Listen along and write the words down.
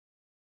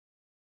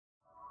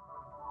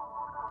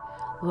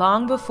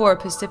Long before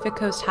Pacific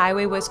Coast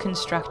Highway was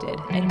constructed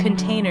and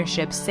container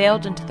ships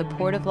sailed into the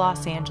port of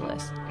Los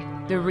Angeles,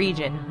 the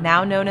region,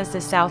 now known as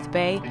the South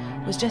Bay,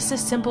 was just a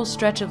simple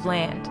stretch of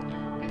land,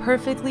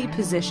 perfectly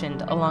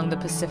positioned along the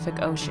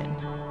Pacific Ocean.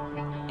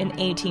 In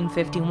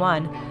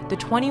 1851, the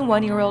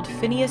 21-year-old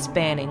Phineas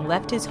Banning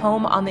left his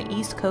home on the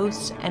East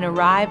Coast and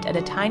arrived at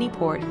a tiny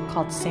port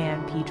called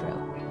San Pedro.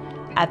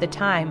 At the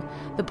time,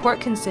 the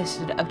port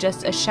consisted of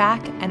just a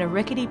shack and a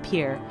rickety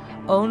pier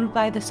owned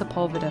by the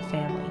Sepulveda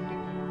family.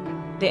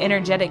 The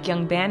energetic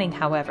young Banning,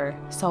 however,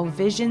 saw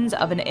visions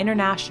of an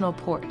international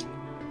port.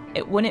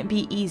 It wouldn't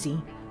be easy,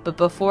 but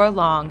before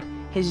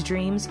long, his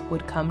dreams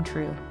would come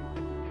true.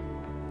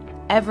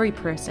 Every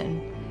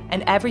person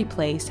and every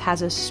place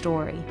has a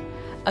story,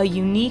 a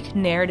unique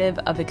narrative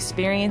of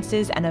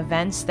experiences and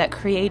events that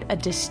create a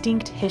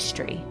distinct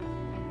history.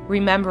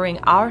 Remembering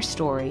our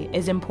story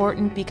is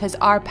important because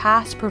our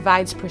past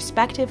provides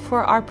perspective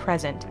for our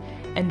present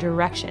and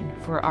direction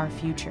for our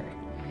future.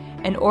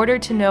 In order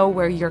to know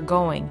where you're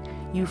going,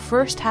 you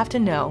first have to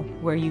know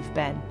where you've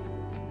been.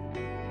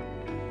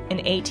 In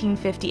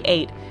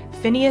 1858,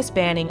 Phineas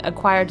Banning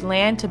acquired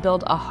land to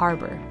build a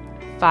harbor.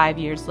 5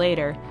 years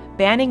later,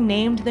 Banning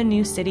named the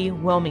new city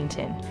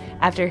Wilmington,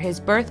 after his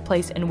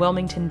birthplace in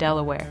Wilmington,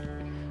 Delaware.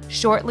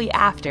 Shortly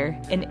after,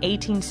 in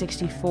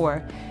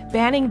 1864,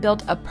 Banning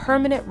built a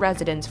permanent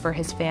residence for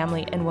his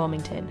family in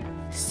Wilmington,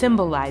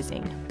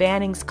 symbolizing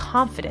Banning's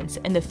confidence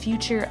in the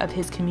future of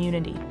his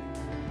community.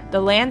 The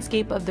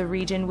landscape of the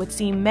region would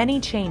see many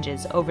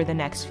changes over the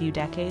next few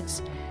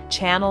decades.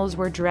 Channels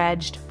were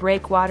dredged,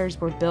 breakwaters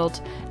were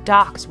built,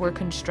 docks were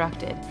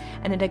constructed,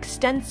 and an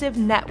extensive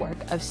network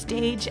of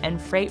stage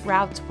and freight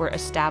routes were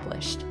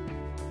established.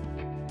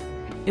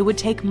 It would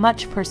take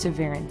much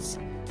perseverance,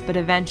 but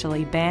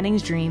eventually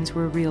Banning's dreams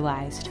were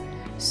realized.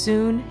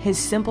 Soon, his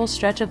simple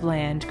stretch of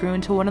land grew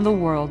into one of the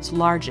world's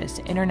largest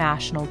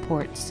international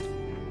ports.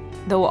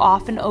 Though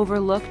often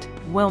overlooked,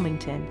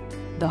 Wilmington,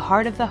 the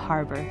heart of the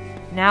harbor,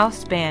 now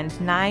spans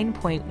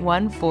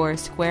 9.14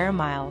 square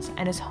miles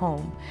and is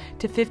home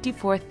to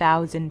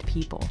 54,000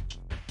 people.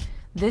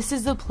 This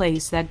is the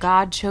place that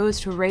God chose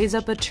to raise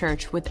up a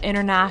church with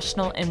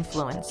international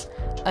influence,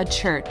 a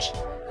church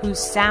whose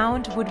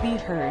sound would be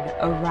heard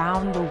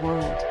around the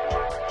world.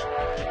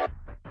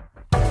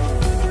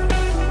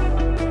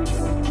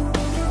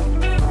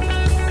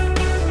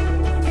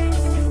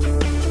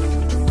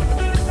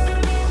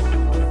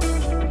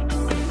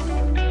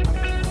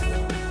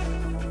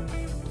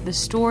 The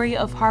story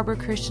of Harbor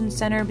Christian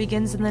Center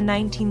begins in the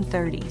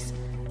 1930s.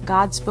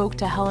 God spoke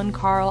to Helen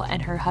Carl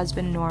and her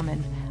husband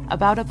Norman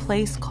about a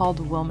place called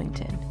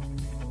Wilmington.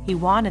 He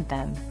wanted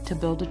them to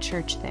build a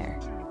church there.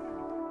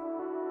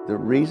 The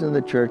reason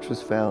the church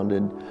was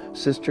founded,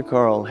 Sister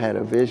Carl had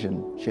a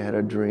vision, she had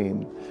a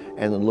dream,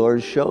 and the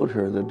Lord showed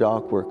her the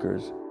dock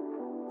workers.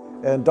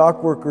 And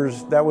dock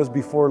workers, that was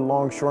before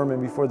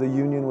longshoremen, before the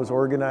union was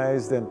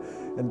organized, and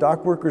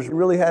dock workers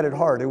really had it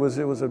hard. It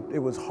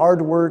was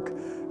hard work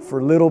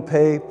for little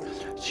pay.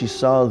 She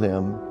saw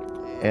them,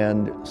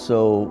 and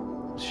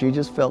so she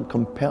just felt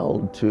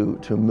compelled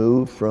to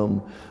move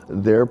from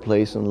their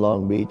place in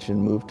Long Beach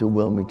and move to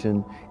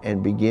Wilmington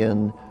and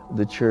begin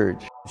the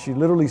church. She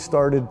literally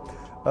started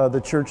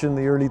the church in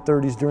the early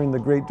 30s during the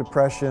Great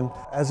Depression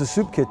as a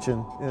soup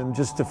kitchen, and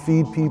just to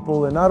feed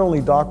people, and not only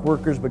dock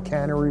workers but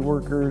cannery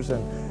workers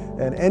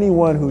and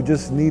anyone who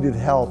just needed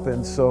help.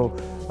 And so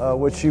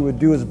what she would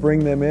do is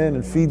bring them in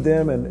and feed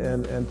them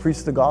and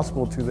preach the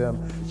gospel to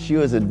them. She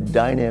was a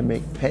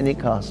dynamic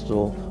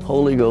Pentecostal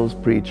Holy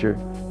Ghost preacher.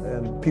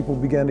 And people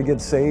began to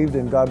get saved,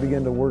 and God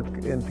began to work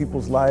in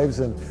people's lives,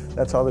 and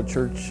that's how the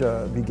church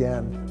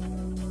began.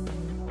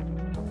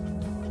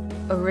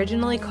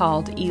 Originally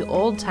called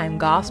Old Time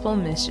Gospel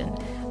Mission,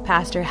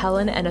 Pastor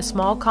Helen and a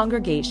small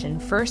congregation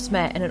first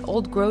met in an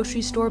old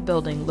grocery store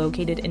building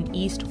located in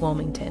East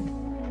Wilmington.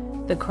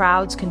 The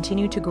crowds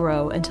continued to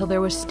grow until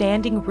there was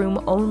standing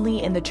room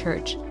only in the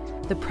church.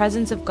 The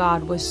presence of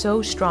God was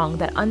so strong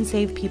that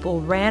unsaved people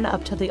ran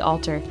up to the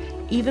altar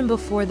even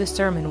before the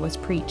sermon was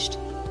preached.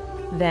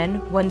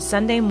 Then, one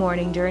Sunday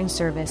morning during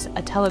service,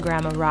 a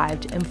telegram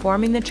arrived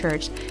informing the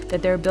church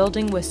that their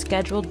building was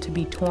scheduled to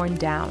be torn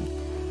down.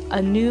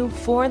 A new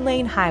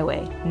 4-lane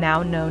highway,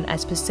 now known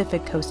as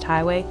Pacific Coast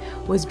Highway,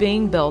 was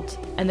being built,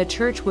 and the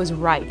church was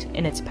right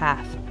in its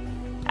path.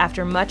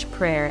 After much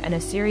prayer and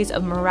a series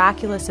of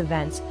miraculous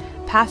events,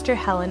 Pastor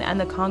Helen and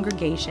the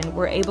congregation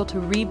were able to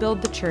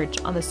rebuild the church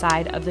on the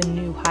side of the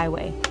new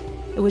highway.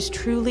 It was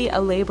truly a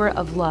labor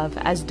of love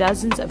as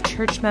dozens of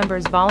church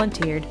members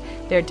volunteered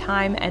their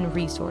time and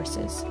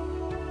resources.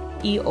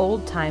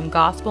 Old Time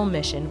Gospel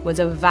Mission was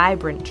a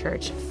vibrant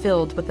church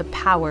filled with the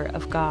power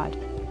of God.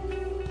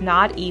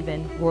 Not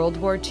even World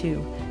War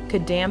II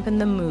could dampen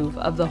the move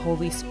of the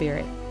Holy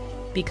Spirit.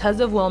 Because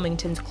of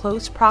Wilmington's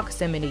close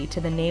proximity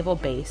to the naval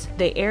base,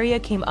 the area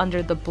came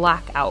under the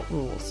blackout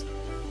rules.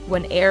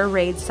 When air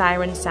raid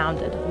sirens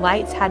sounded,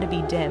 lights had to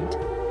be dimmed.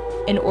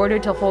 In order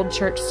to hold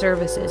church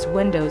services,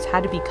 windows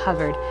had to be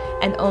covered,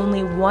 and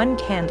only one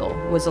candle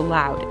was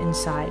allowed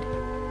inside.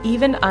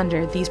 Even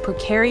under these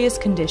precarious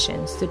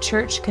conditions, the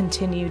church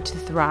continued to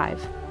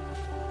thrive.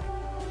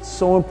 It's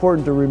so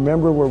important to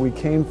remember where we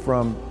came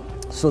from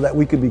so that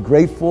we could be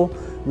grateful,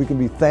 we can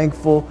be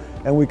thankful,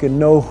 and we can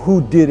know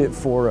who did it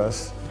for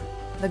us.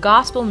 The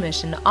gospel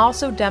mission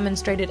also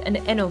demonstrated an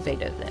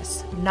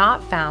innovativeness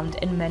not found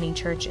in many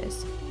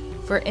churches.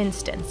 For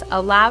instance,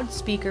 a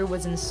loudspeaker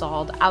was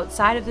installed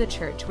outside of the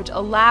church, which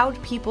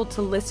allowed people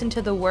to listen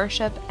to the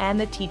worship and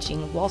the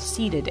teaching while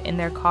seated in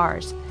their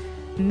cars.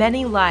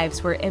 Many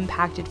lives were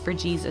impacted for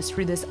Jesus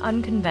through this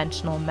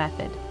unconventional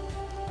method.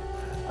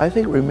 I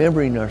think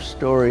remembering our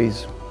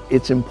stories,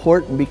 it's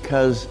important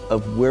because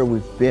of where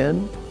we've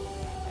been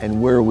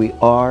and where we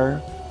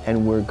are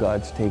and where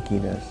God's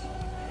taking us.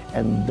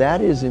 And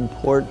that is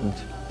important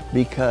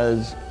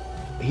because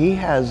He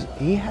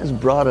has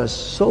brought us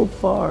so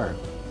far.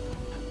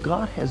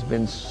 God has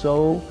been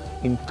so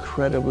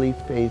incredibly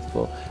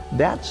faithful.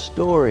 That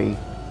story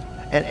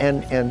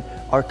and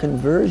our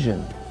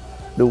conversion,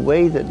 the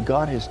way that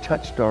God has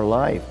touched our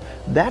life,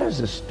 that is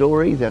a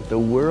story that the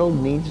world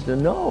needs to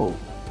know.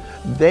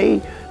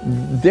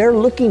 They're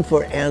looking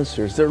for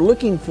answers. They're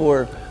looking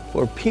for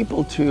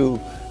people to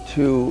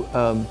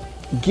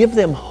give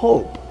them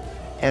hope.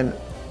 And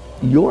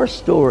your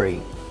story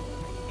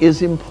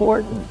is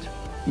important.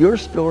 Your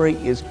story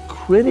is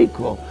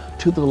critical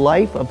to the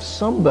life of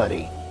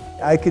somebody.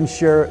 I can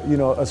share,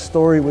 a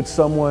story with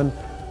someone,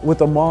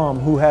 with a mom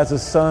who has a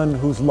son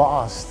who's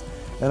lost.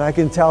 And I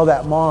can tell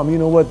that mom, you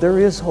know what, there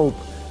is hope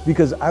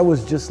because I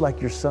was just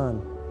like your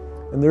son.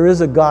 And there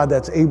is a God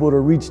that's able to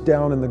reach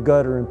down in the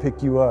gutter and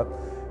pick you up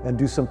and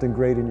do something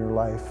great in your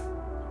life.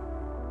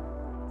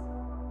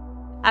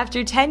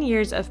 After 10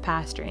 years of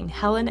pastoring,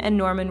 Helen and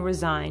Norman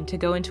resigned to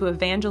go into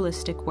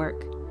evangelistic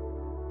work.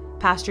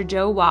 Pastor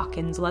Joe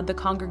Watkins led the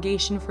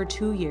congregation for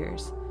 2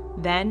 years.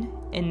 Then,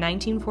 in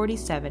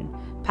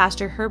 1947,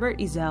 Pastor Herbert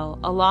Ezell,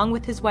 along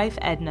with his wife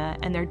Edna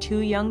and their 2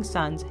 young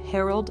sons,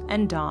 Harold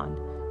and Don,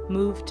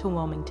 moved to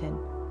Wilmington.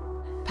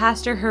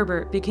 Pastor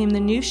Herbert became the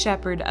new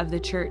shepherd of the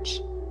church.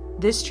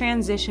 This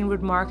transition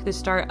would mark the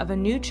start of a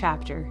new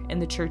chapter in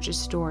the church's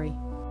story.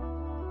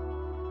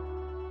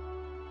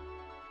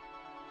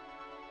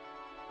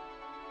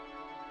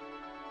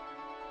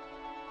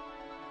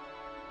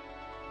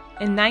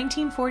 In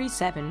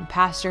 1947,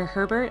 Pastor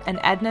Herbert and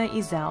Edna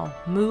Ezell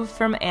moved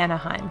from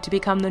Anaheim to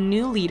become the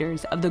new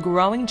leaders of the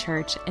growing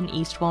church in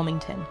East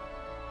Wilmington.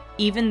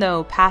 Even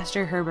though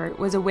Pastor Herbert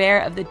was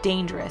aware of the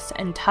dangerous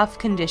and tough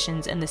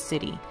conditions in the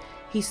city,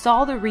 he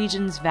saw the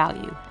region's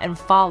value and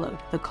followed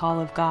the call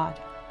of God.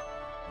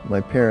 My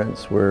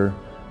parents were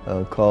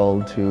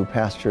called to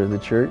pastor the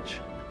church,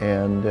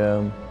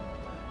 and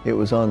it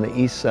was on the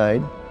east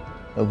side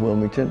of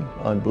Wilmington,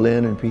 on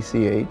Blinn and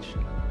PCH,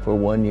 for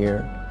 1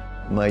 year.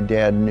 My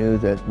dad knew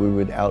that we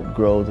would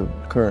outgrow the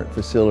current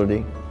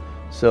facility,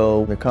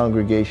 so the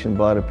congregation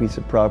bought a piece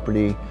of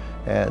property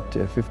at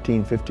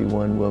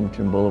 1551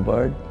 Wilmington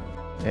Boulevard,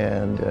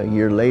 and a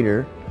year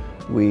later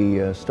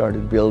we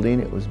started building.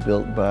 It was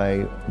built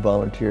by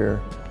volunteer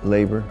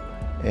labor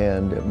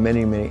and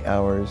many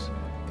hours,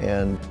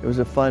 and it was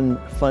a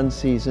fun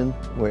season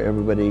where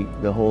everybody,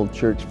 the whole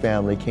church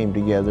family, came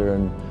together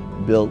and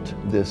built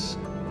this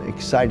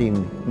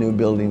exciting new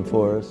building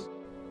for us.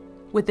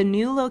 With the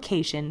new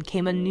location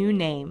came a new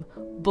name,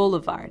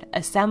 Boulevard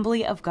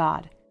Assembly of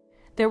God.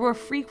 There were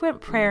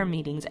frequent prayer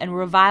meetings and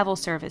revival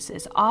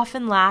services,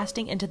 often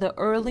lasting into the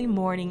early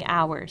morning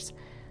hours.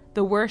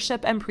 The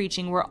worship and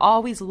preaching were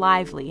always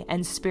lively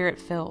and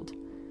spirit-filled.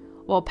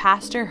 While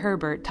Pastor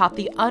Herbert taught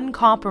the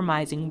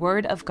uncompromising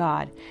Word of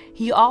God,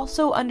 he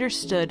also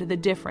understood the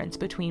difference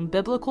between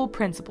biblical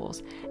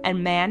principles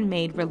and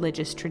man-made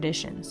religious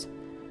traditions.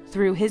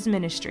 Through his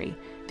ministry,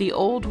 the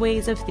old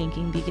ways of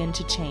thinking began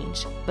to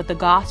change, but the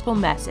gospel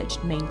message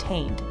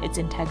maintained its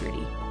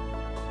integrity.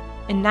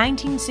 In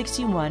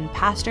 1961,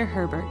 Pastor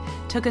Herbert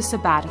took a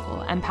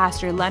sabbatical, and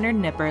Pastor Leonard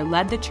Nipper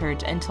led the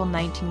church until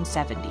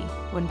 1970,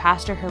 when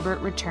Pastor Herbert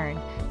returned,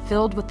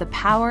 filled with the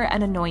power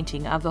and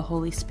anointing of the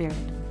Holy Spirit.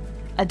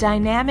 A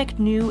dynamic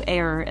new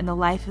era in the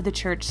life of the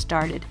church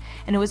started,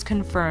 and it was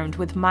confirmed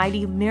with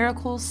mighty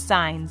miracles,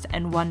 signs,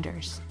 and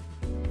wonders.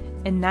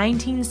 In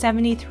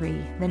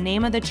 1973, the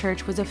name of the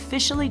church was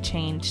officially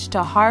changed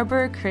to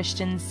Harbor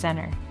Christian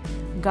Center.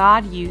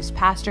 God used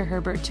Pastor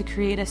Herbert to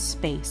create a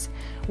space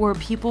where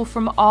people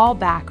from all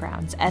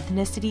backgrounds,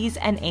 ethnicities,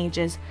 and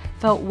ages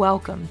felt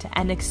welcomed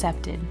and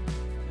accepted.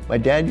 My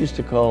dad used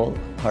to call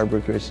Harbor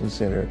Christian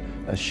Center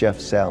a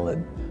chef's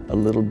salad, a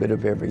little bit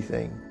of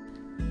everything.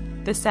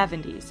 The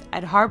 70s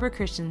at Harbor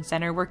Christian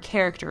Center were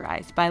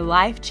characterized by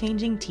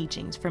life-changing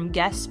teachings from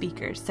guest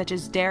speakers such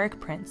as Derek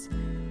Prince,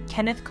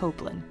 Kenneth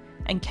Copeland,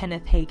 and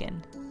Kenneth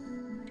Hagin.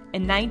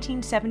 In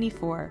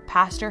 1974,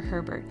 Pastor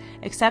Herbert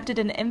accepted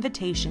an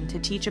invitation to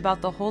teach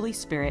about the Holy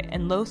Spirit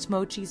in Los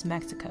Mochis,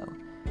 Mexico.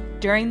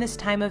 During this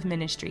time of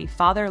ministry,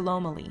 Father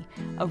Lomeli,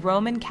 a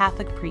Roman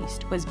Catholic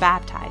priest, was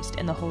baptized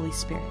in the Holy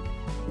Spirit.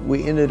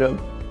 We ended up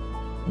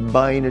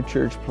buying a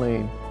church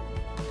plane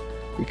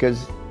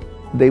because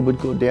they would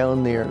go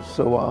down there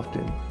so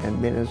often and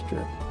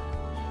minister.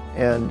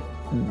 And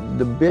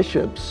the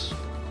bishops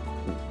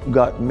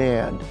got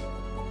mad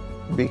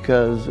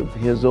because of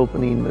his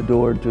opening the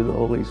door to the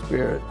Holy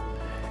Spirit.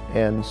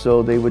 And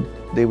so they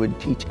would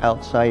teach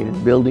outside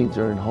in buildings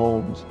or in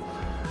homes.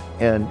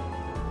 And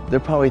there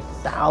are probably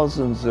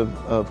thousands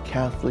of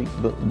Catholic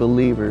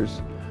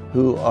believers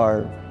who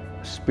are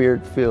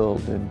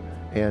Spirit-filled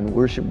and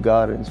worship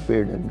God in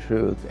spirit and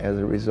truth as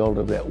a result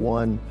of that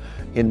one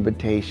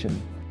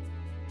invitation.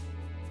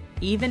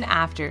 Even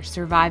after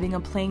surviving a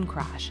plane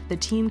crash, the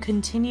team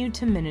continued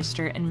to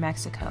minister in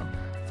Mexico,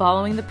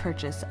 following the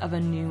purchase of a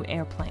new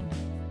airplane.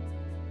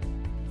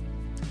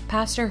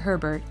 Pastor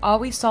Herbert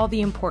always saw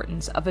the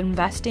importance of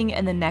investing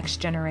in the next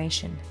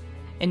generation.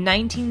 In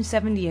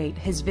 1978,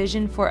 his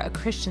vision for a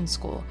Christian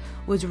school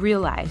was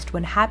realized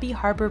when Happy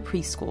Harbor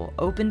Preschool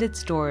opened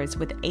its doors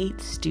with 8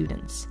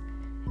 students.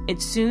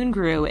 It soon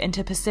grew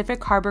into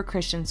Pacific Harbor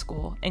Christian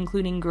School,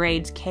 including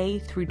grades K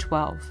through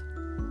 12.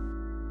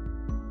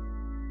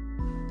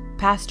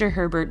 Pastor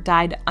Herbert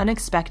died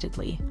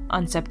unexpectedly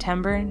on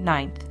September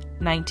 9,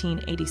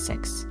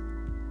 1986.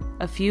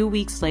 A few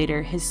weeks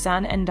later, his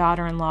son and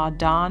daughter-in-law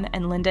Don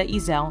and Linda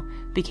Ezell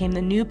became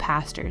the new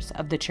pastors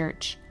of the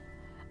church.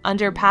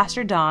 Under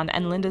Pastor Don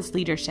and Linda's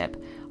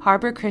leadership,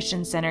 Harbor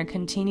Christian Center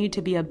continued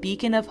to be a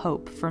beacon of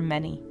hope for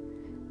many.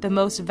 The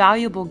most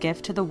valuable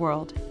gift to the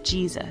world,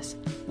 Jesus,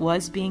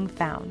 was being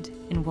found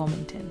in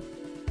Wilmington.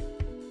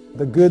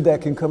 The good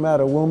that can come out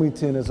of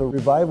Wilmington is a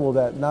revival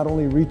that not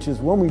only reaches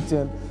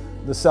Wilmington,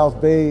 the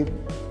South Bay,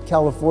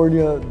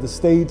 California, the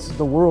States,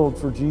 the world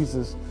for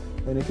Jesus,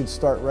 and it could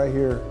start right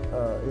here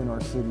in our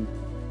city.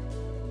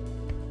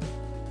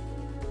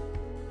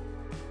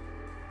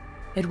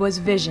 It was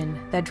vision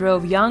that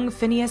drove young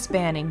Phineas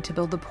Banning to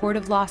build the Port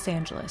of Los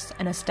Angeles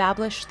and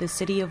establish the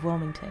city of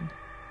Wilmington.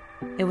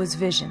 It was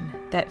vision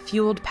that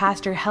fueled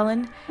Pastor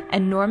Helen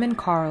and Norman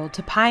Carl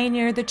to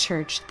pioneer the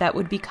church that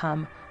would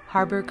become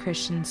Harbor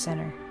Christian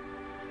Center.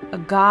 A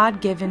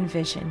God-given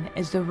vision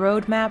is the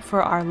roadmap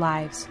for our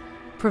lives,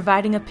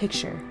 providing a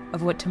picture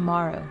of what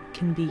tomorrow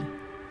can be.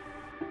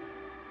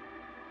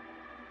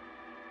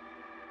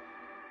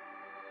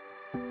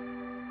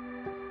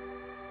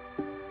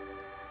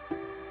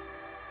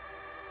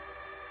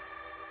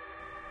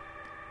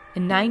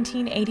 In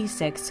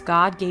 1986,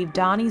 God gave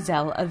Don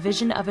Ezell a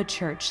vision of a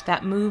church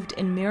that moved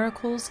in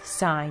miracles,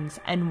 signs,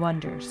 and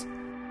wonders.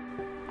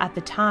 At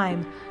the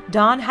time,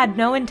 Don had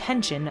no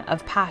intention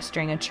of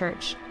pastoring a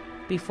church.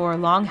 Before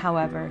long,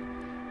 however,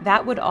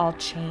 that would all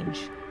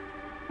change.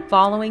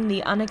 Following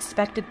the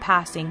unexpected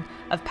passing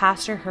of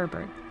Pastor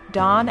Herbert,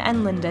 Don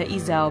and Linda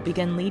Ezell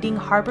began leading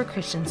Harbor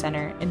Christian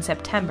Center in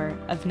September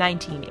of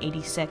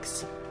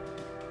 1986.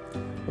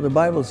 Well, the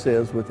Bible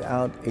says,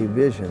 without a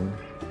vision,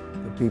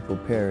 the people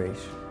perish.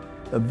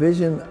 A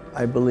vision,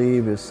 I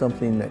believe, is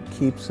something that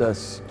keeps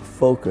us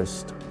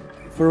focused.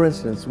 For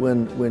instance,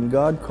 when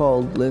God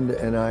called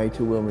Linda and I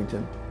to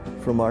Wilmington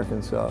from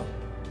Arkansas,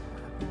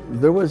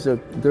 there was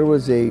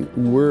a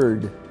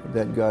word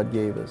that God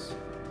gave us.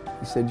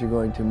 He said, "You're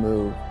going to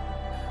move."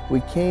 We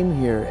came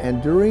here,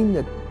 and during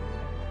the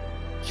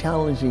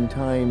challenging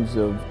times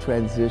of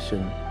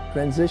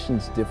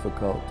transition's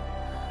difficult.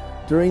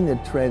 During the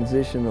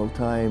transitional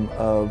time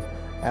of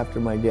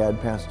after my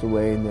dad passed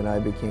away and then I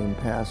became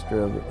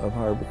pastor of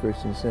Harbor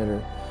Christian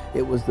Center,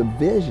 it was the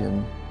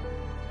vision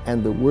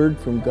and the word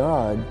from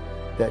God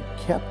that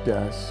kept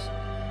us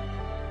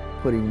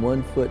putting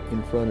one foot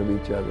in front of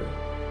each other.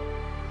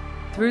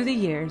 Through the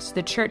years,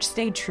 the church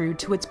stayed true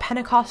to its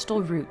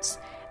Pentecostal roots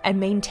and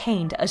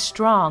maintained a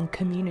strong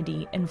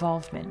community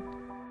involvement.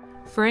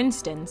 For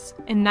instance,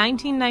 in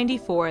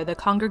 1994, the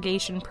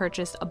congregation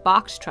purchased a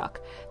box truck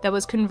that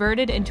was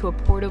converted into a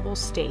portable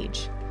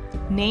stage.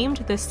 Named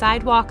the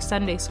Sidewalk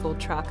Sunday School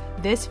Truck,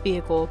 this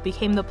vehicle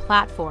became the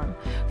platform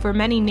for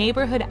many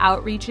neighborhood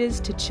outreaches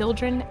to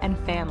children and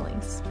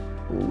families.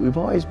 We've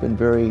always been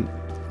very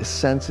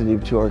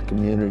sensitive to our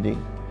community,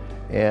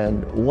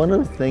 and one of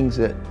the things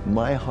that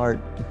my heart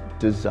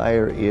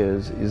desire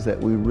is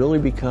that we really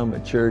become a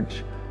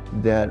church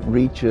that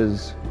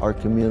reaches our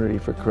community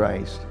for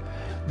Christ.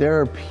 There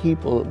are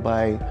people,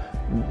 by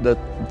the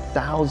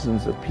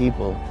thousands of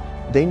people,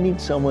 they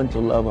need someone to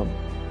love them.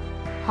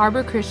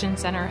 Harbor Christian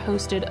Center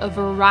hosted a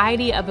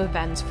variety of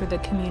events for the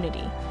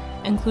community,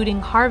 including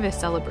Harvest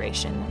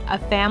Celebration, a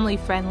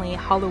family-friendly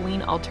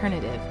Halloween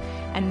alternative,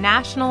 and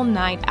National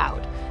Night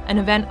Out, an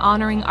event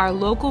honoring our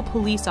local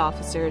police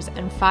officers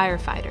and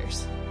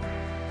firefighters.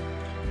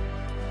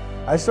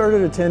 I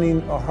started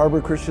attending Harbor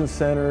Christian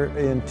Center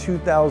in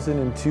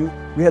 2002.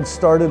 We had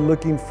started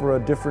looking for a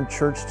different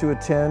church to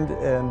attend,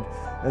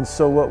 and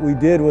so what we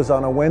did was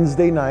on a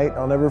Wednesday night,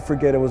 I'll never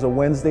forget, it was a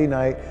Wednesday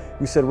night,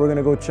 we said we're going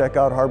to go check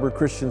out Harbor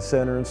Christian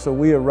Center, and so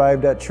we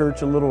arrived at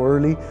church a little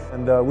early,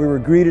 and we were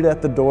greeted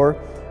at the door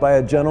by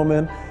a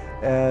gentleman,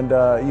 and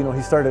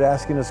he started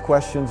asking us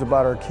questions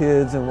about our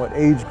kids and what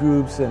age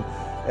groups, and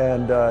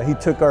he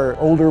took our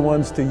older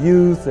ones to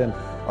youth, and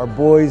our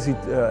boys, he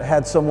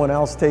had someone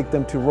else take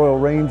them to Royal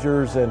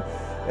Rangers, and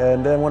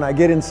then when I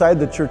get inside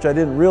the church, I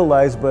didn't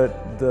realize,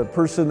 but the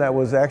person that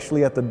was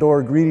actually at the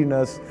door greeting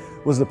us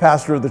was the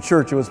pastor of the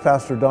church. It was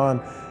Pastor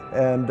Don.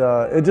 And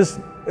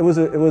it was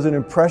an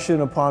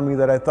impression upon me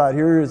that I thought,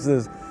 here is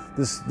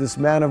this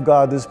man of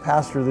God, this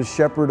pastor, this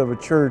shepherd of a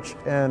church,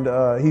 and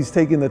he's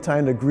taking the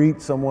time to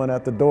greet someone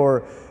at the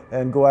door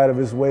and go out of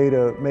his way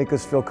to make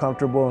us feel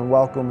comfortable and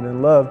welcomed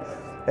and loved.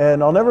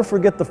 And I'll never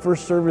forget the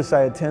first service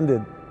I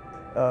attended.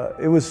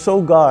 It was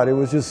so God. It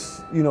was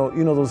just, you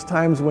know those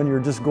times when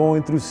you're just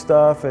going through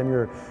stuff and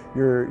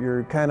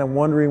you're kind of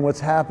wondering what's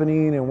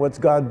happening and what's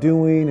God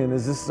doing, and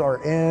is this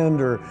our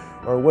end, or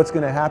what's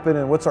going to happen,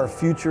 and what's our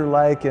future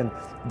like. And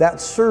that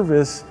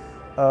service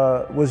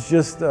was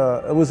just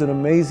it was an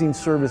amazing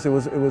service. It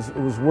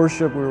was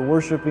worship. We were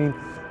worshiping,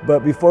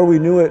 but before we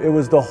knew it, it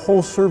was the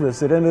whole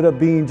service. It ended up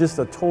being just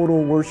a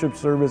total worship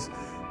service.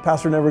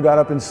 Pastor never got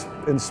up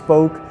and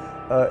spoke.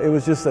 It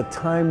was just a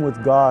time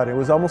with God. It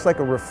was almost like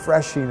a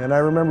refreshing, and I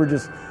remember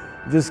just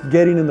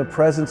getting in the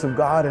presence of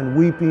God and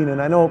weeping.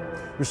 And I know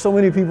there's so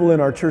many people in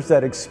our church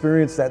that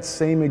experience that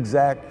same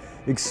exact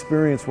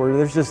experience, where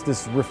there's just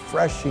this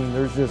refreshing,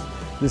 there's just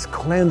this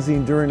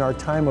cleansing during our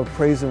time of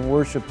praise and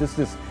worship, just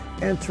this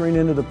entering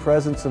into the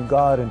presence of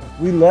God. And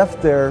we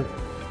left there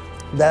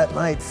that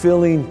night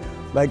feeling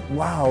like,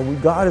 wow,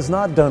 God is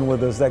not done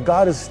with us, that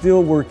God is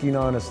still working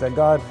on us, that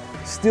God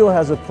still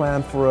has a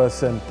plan for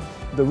us. And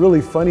the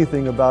really funny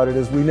thing about it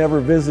is we never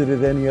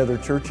visited any other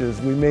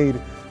churches. We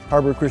made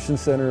Harbor Christian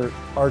Center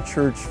our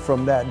church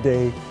from that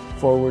day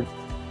forward.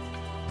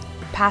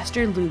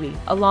 Pastor Louie,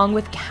 along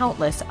with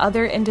countless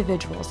other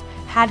individuals,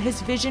 had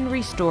his vision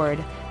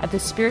restored at the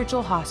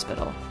spiritual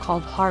hospital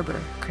called Harbor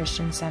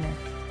Christian Center.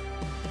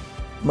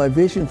 My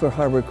vision for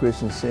Harbor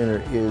Christian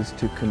Center is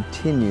to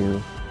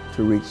continue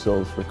to reach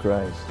souls for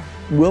Christ.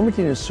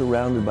 Wilmington is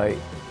surrounded by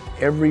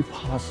every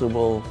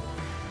possible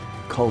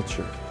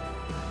culture,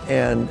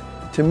 and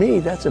to me,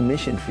 that's a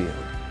mission field.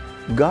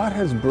 God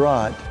has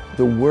brought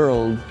the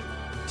world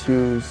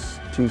to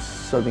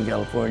Southern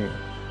California.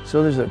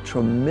 So there's a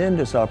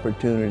tremendous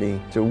opportunity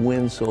to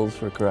win souls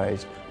for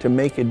Christ, to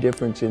make a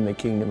difference in the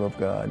kingdom of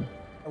God.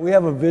 We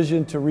have a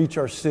vision to reach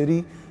our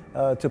city,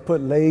 to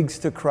put legs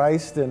to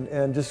Christ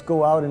and just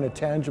go out in a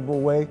tangible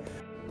way.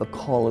 The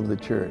call of the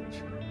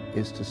church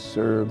is to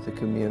serve the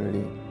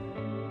community.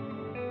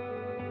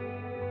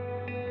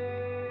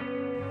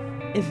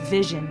 If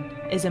vision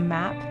is a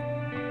map,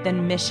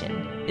 then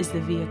mission is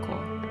the vehicle.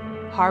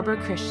 Harbor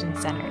Christian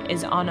Center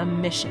is on a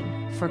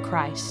mission for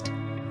Christ.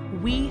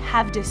 We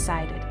have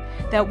decided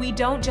that we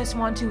don't just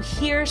want to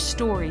hear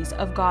stories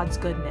of God's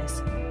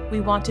goodness, we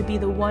want to be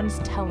the ones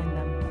telling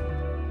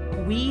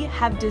them. We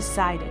have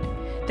decided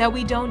that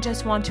we don't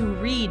just want to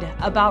read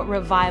about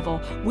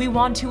revival, we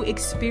want to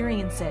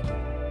experience it.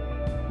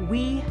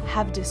 We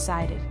have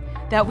decided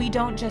that we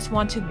don't just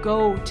want to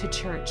go to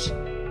church,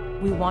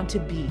 we want to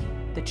be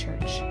the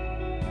church.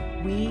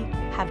 We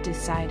have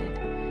decided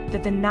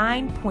that the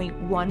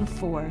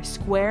 9.14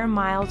 square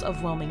miles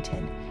of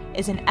Wilmington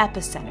is an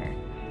epicenter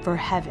for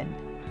heaven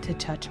to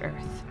touch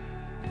earth.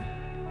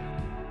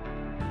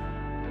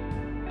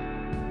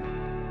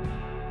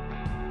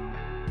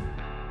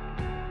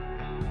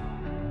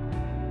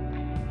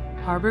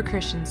 Harbor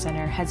Christian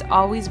Center has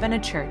always been a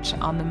church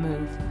on the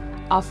move,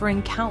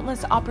 offering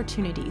countless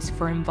opportunities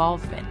for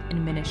involvement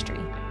in ministry.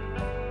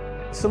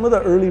 Some of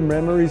the early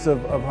memories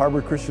of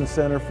Harbor Christian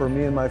Center for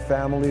me and my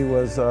family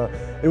was,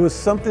 it was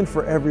something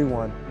for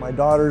everyone. My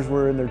daughters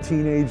were in their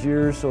teenage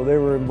years, so they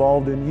were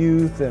involved in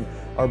youth, and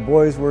our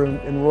boys were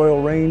in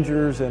Royal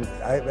Rangers, and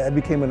I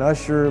became an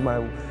usher.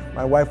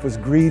 My wife was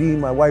greeting,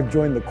 my wife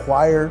joined the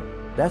choir.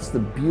 That's the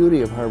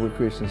beauty of Harbor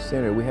Christian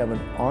Center. We have an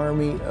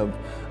army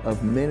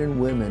of men and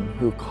women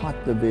who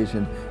caught the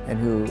vision and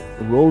who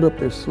rolled up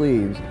their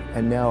sleeves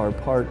and now are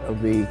part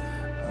of the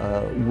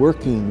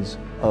workings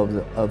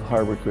of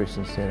Harbor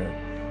Christian Center.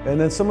 And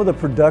then some of the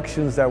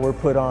productions that were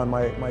put on,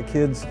 my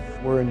kids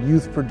were in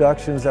youth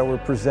productions that were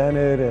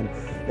presented, and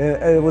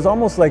it was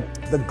almost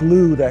like the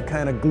glue that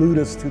kind of glued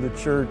us to the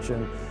church,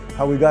 and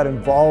how we got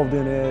involved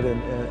in it,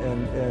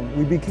 and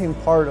we became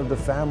part of the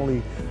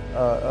family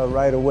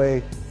right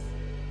away.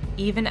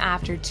 Even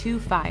after two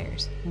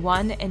fires,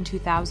 one in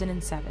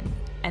 2007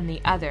 and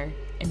the other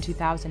in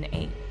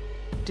 2008,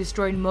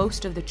 destroyed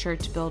most of the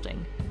church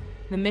building,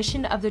 the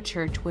mission of the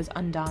church was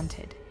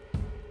undaunted.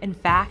 In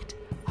fact,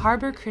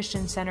 Harbor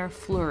Christian Center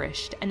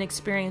flourished and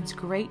experienced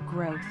great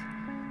growth.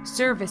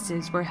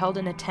 Services were held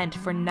in a tent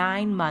for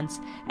 9 months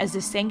as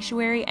the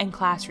sanctuary and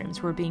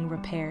classrooms were being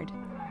repaired.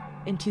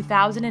 In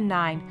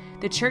 2009,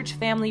 the church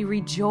family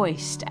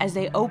rejoiced as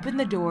they opened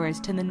the doors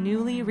to the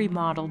newly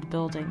remodeled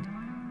building.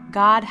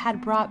 God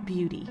had brought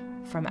beauty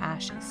from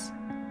ashes.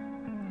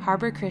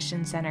 Harbor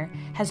Christian Center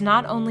has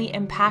not only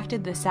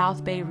impacted the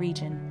South Bay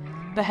region,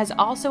 but has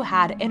also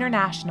had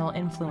international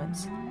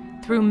influence.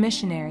 Through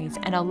missionaries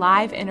and a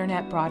live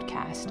internet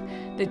broadcast,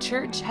 the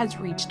church has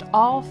reached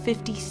all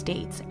 50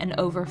 states and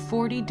over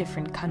 40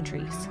 different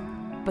countries.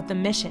 But the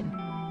mission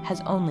has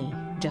only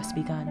just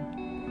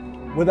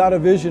begun. Without a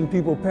vision,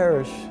 people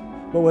perish,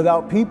 but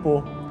without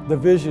people, the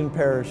vision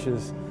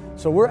perishes.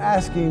 So we're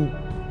asking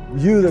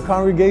you, the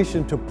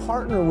congregation, to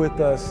partner with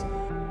us.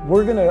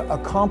 We're going to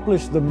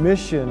accomplish the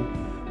mission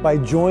by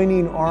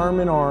joining arm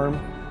in arm,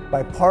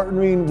 by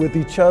partnering with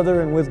each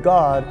other and with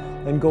God,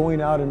 and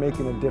going out and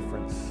making a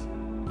difference.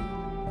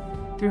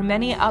 Through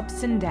many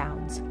ups and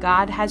downs,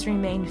 God has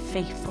remained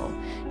faithful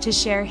to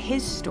share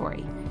His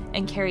story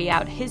and carry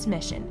out His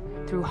mission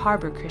through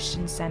Harbor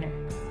Christian Center.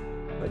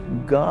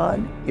 But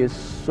God is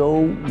so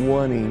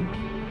wanting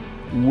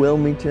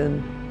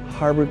Wilmington,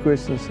 Harbor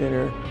Christian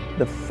Center,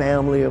 the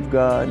family of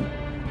God,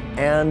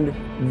 and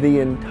the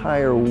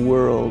entire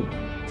world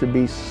to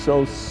be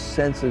so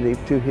sensitive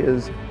to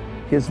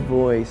His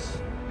voice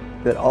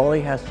that all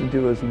He has to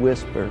do is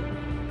whisper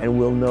and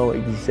we'll know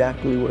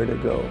exactly where to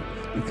go.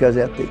 Because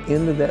at the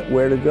end of that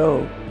where to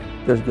go,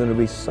 there's going to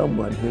be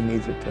someone who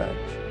needs a touch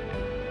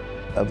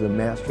of the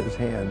Master's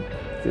hand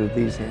through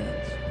these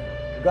hands.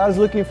 God's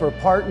looking for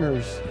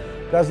partners.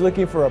 God's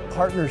looking for a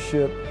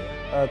partnership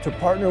to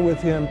partner with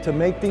Him to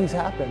make things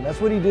happen. That's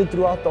what He did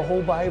throughout the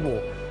whole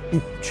Bible.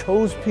 He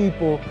chose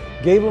people,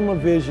 gave them a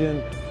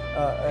vision,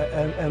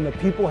 and the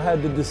people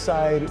had to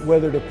decide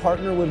whether to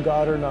partner with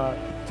God or not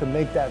to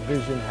make that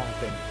vision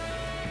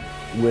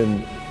happen.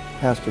 When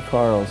Pastor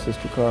Carl,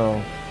 Sister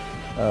Carl,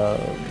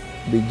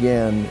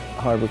 began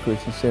Harbor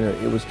Christian Center,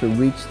 it was to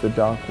reach the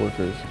dock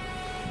workers.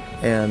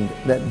 And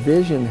that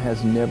vision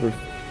has never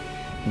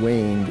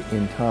waned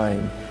in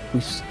time. We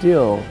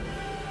still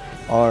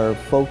are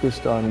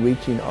focused on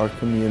reaching our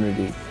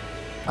community.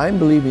 I'm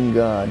believing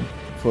God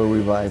for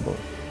revival.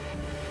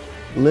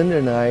 Linda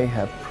and I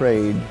have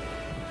prayed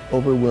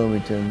over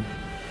Wilmington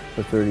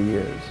for 30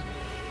 years.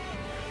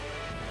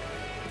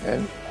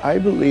 And I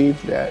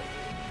believe that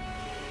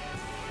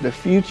the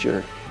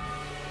future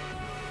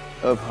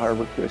of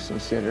Harbor Christian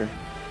Center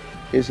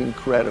is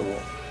incredible,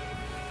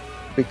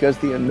 because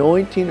the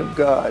anointing of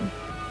God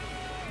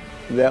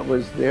that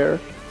was there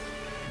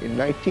in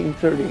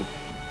 1930,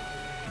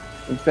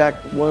 in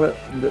fact, one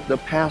of the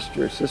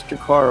pastor, Sister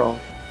Carl,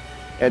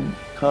 had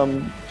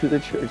come to the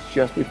church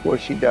just before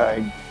she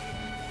died,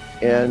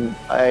 and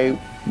I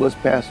was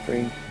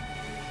pastoring,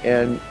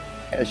 and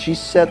as she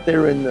sat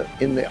there in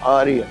the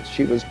audience,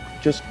 she was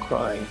just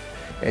crying,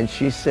 and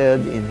she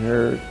said,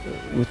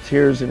 with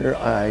tears in her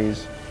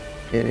eyes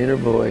and in her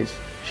voice,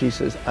 she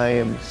says, I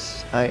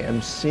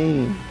am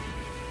seeing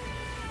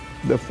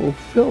the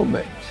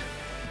fulfillment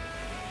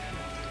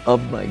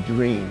of my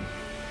dream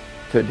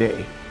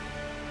today.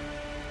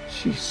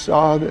 She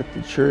saw that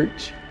the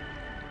church,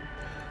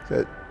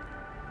 that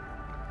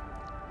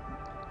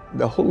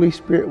the Holy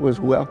Spirit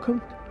was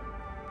welcomed,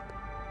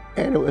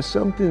 and it was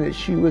something that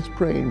she was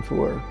praying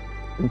for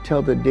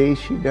until the day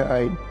she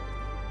died.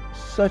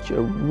 Such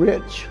a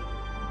rich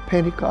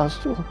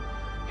Pentecostal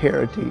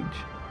heritage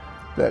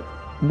that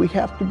we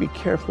have to be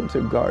careful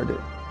to guard it,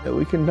 that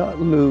we cannot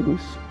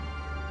lose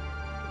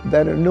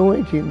that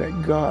anointing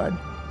that God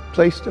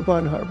placed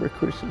upon Harbor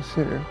Christian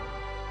Center.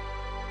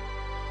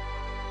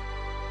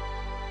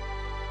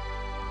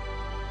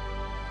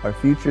 Our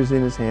future's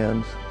in His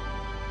hands,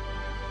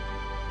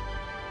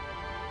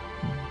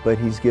 but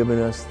He's given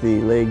us the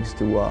legs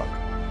to walk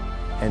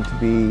and to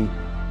be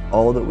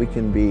all that we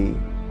can be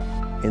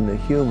in the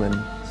human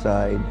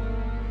side,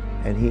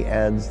 and He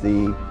adds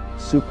the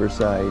super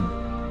side,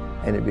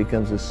 and it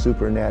becomes a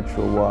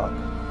supernatural walk.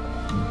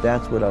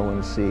 That's what I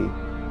want to see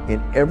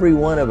in every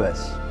one of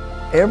us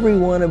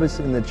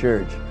in the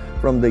church,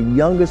 from the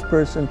youngest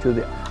person to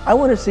the... I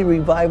want to see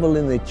revival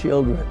in the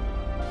children.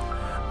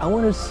 I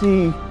want to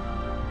see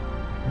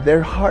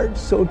their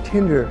hearts so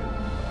tender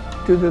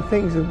to the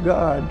things of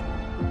God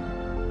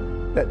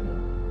that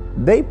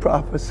they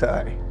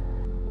prophesy,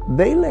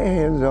 they lay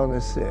hands on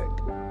the sick.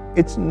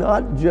 It's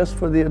not just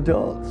for the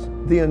adults.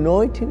 The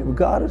anointing of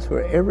God is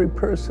for every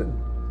person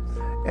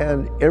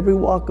and every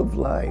walk of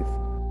life.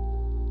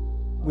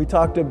 We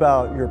talked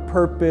about your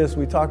purpose.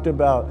 We talked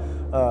about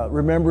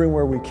remembering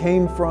where we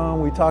came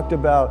from. We talked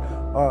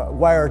about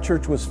why our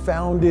church was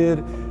founded.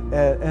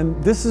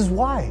 And this is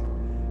why.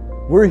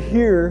 We're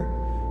here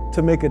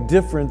to make a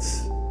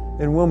difference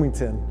in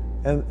Wilmington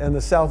and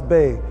the South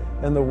Bay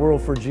and the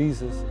world for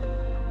Jesus.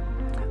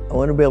 I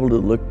want to be able to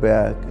look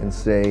back and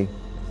say,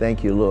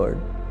 thank you,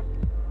 Lord.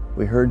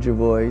 We heard your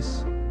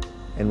voice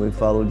and we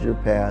followed your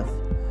path,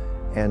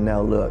 and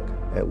now look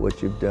at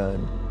what you've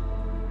done.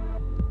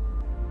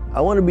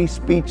 I want to be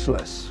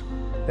speechless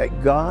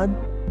that God,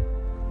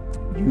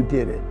 you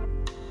did it.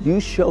 You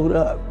showed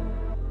up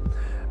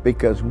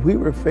because we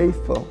were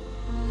faithful.